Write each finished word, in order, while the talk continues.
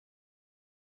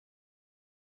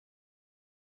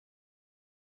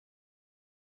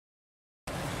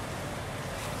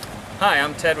Hi,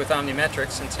 I'm Ted with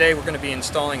OMNIMETRIX, and today we're going to be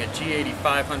installing a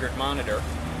G8500 monitor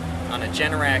on a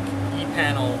Generac E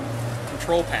Panel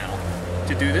control panel.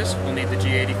 To do this, we'll need the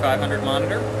G8500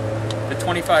 monitor, the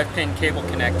 25-pin cable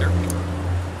connector,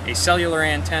 a cellular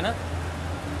antenna,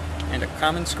 and a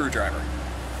common screwdriver.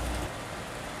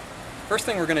 First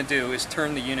thing we're going to do is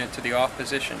turn the unit to the off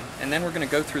position, and then we're going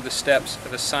to go through the steps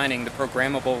of assigning the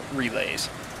programmable relays.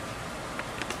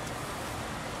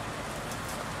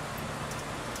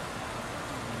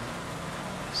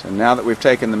 So now that we've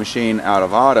taken the machine out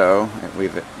of auto, and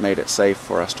we've made it safe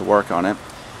for us to work on it,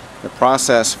 the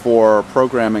process for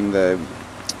programming the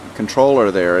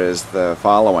controller there is the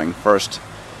following. First,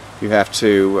 you have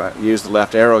to use the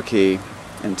left arrow key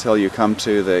until you come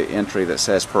to the entry that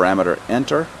says parameter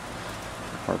enter,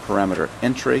 or parameter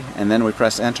entry, and then we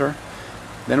press enter.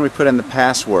 Then we put in the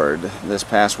password. This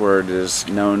password is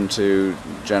known to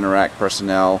Generac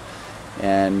personnel,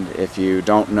 and if you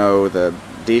don't know the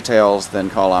details, then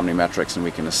call OMNIMETRIX and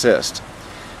we can assist.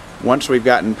 Once we've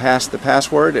gotten past the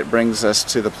password, it brings us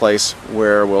to the place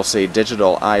where we'll see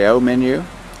Digital I/O menu.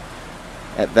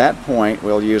 At that point,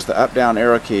 we'll use the up-down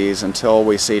arrow keys until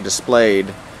we see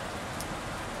displayed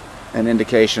an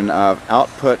indication of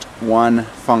output 1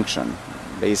 function.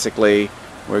 Basically,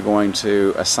 we're going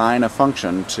to assign a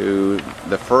function to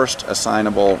the first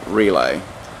assignable relay,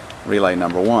 relay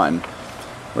number 1.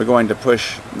 We're going to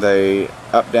push the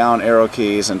up-down arrow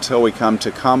keys until we come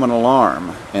to common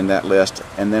alarm in that list,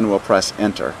 and then we'll press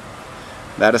enter.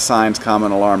 That assigns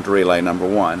common alarm to relay number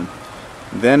 1.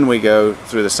 Then we go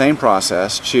through the same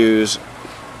process, choose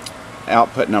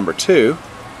output number 2,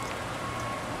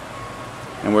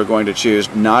 and we're going to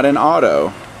choose not in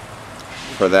auto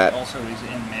for that. Also is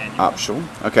in manual. Optional.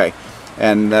 Okay,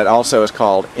 and that also is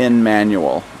called in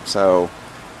manual. So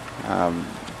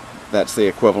that's the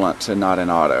equivalent to not in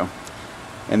auto.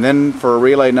 And then for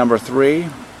relay number 3,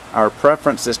 our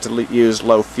preference is to use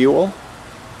low fuel.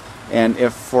 And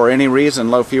if for any reason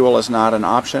low fuel is not an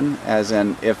option, as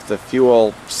in if the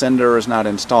fuel sender is not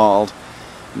installed,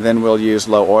 then we'll use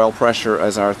low oil pressure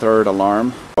as our third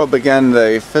alarm. We'll begin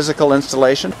the physical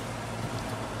installation.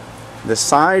 The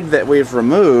side that we've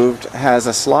removed has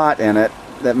a slot in it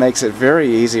that makes it very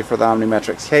easy for the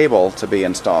OMNIMETRIX cable to be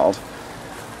installed.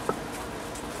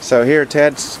 So here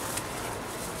Ted's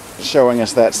showing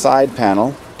us that side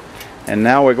panel, and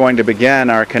now we're going to begin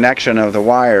our connection of the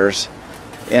wires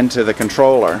into the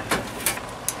controller.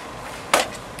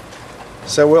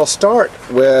 So we'll start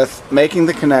with making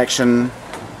the connection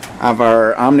of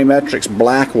our OMNIMETRIX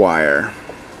black wire,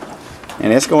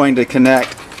 and it's going to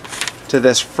connect to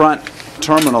this front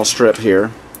terminal strip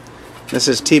here. This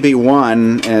is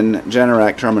TB1 in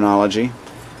Generac terminology,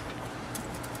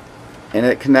 and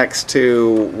it connects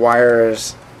to wire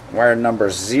number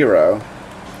 0.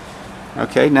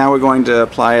 Okay, now we're going to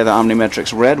apply the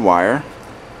OMNIMETRIX red wire.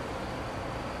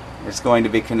 It's going to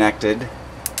be connected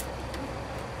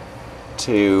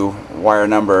to wire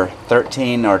number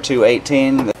 13 or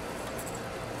 218.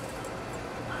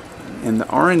 And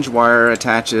the orange wire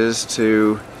attaches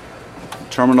to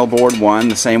terminal board 1,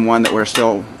 the same one that we're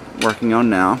still working on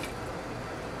now.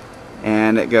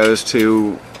 And it goes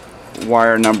to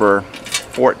wire number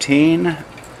 14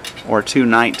 or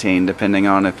 219, depending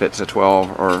on if it's a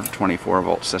 12 or 24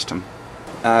 volt system.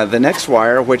 The next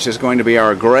wire, which is going to be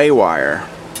our gray wire,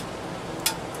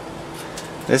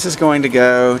 this is going to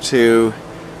go to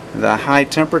the high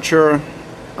temperature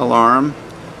alarm,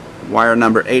 wire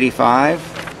number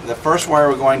 85. The first wire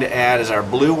we're going to add is our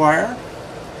blue wire,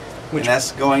 and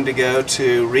that's going to go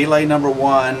to relay number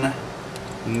 1,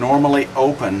 normally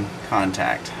open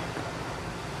contact.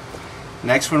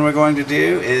 Next one we're going to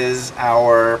do is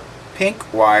our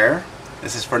pink wire.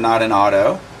 This is for not in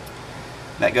auto.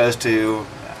 That goes to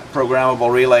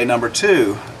programmable relay number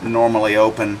 2, normally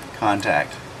open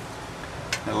contact.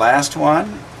 The last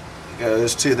one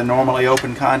goes to the normally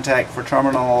open contact for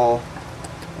terminal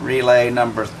relay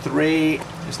number 3.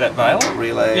 Is that violet?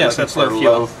 Relay, yes, that's low fuel.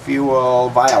 Low fuel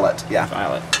violet. Yeah.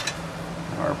 Violet.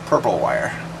 Or purple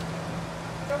wire.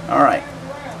 All right.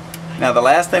 Now the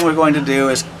last thing we're going to do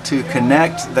is to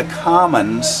connect the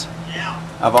commons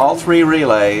of all 3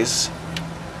 relays.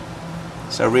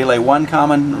 So relay 1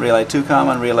 common, relay 2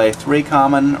 common, relay 3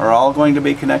 common are all going to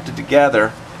be connected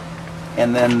together,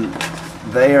 and then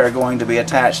they are going to be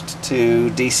attached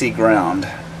to DC ground.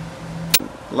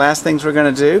 Last things we're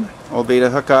going to do will be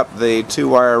to hook up the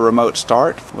 2-wire remote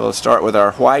start. We'll start with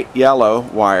our white-yellow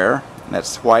wire.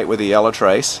 That's white with a yellow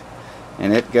trace,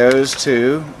 and it goes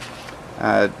to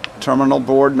terminal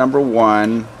board number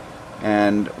 1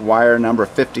 and wire number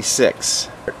 56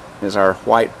 is our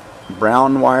white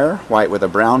brown wire, white with a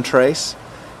brown trace,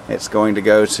 it's going to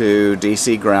go to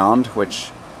DC ground,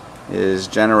 which is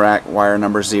Generac wire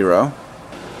number 0.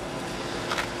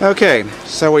 Okay,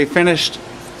 so we finished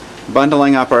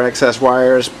bundling up our excess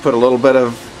wires, put a little bit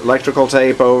of electrical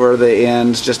tape over the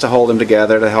ends just to hold them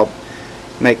together to help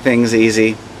make things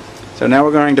easy. So now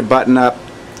we're going to button up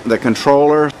the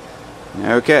controller.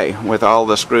 Okay, with all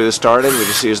the screws started, we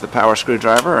just use the power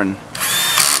screwdriver and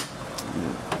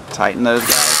tighten those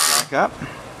guys back up.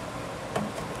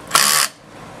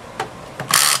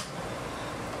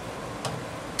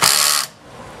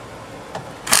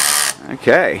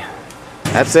 Okay,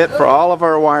 that's it for all of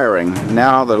our wiring.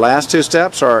 Now the last two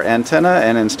steps are antenna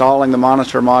and installing the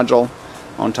monitor module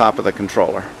on top of the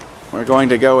controller. We're going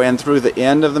to go in through the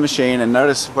end of the machine, and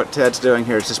notice what Ted's doing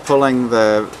here is just pulling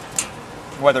the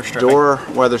door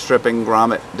weather stripping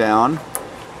grommet down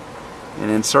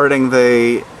and inserting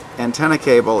the antenna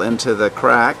cable into the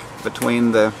crack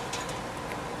between the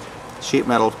sheet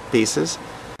metal pieces.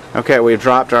 Okay, we've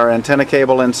dropped our antenna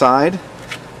cable inside.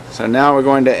 So now we're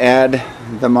going to add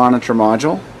the monitor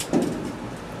module,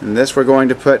 and this we're going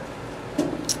to put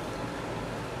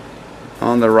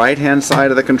on the right hand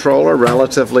side of the controller,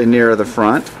 relatively near the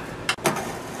front.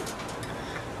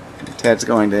 Ted's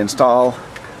going to install.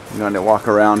 I'm going to walk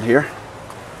around here.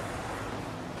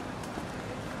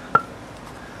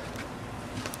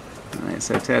 Alright,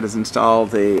 so Ted has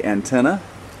installed the antenna.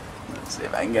 Let's see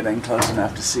if I can get in close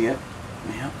enough to see it.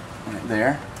 Yep, right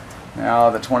there. Now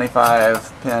the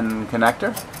 25-pin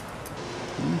connector.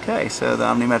 Okay, so the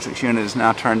OMNIMETRIX unit is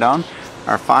now turned on.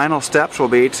 Our final steps will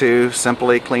be to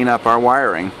simply clean up our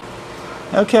wiring.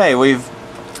 Okay, we've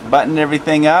buttoned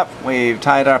everything up. We've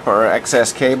tied up our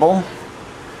excess cable.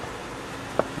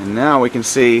 And now we can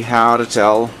see how to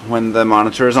tell when the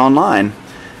monitor is online.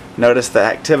 Notice the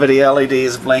activity LED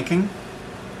is blinking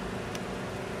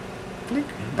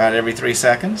about every 3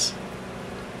 seconds.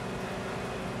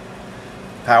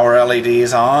 Power LED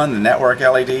is on, the network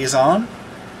LED is on,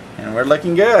 and we're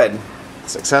looking good.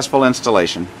 Successful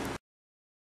installation.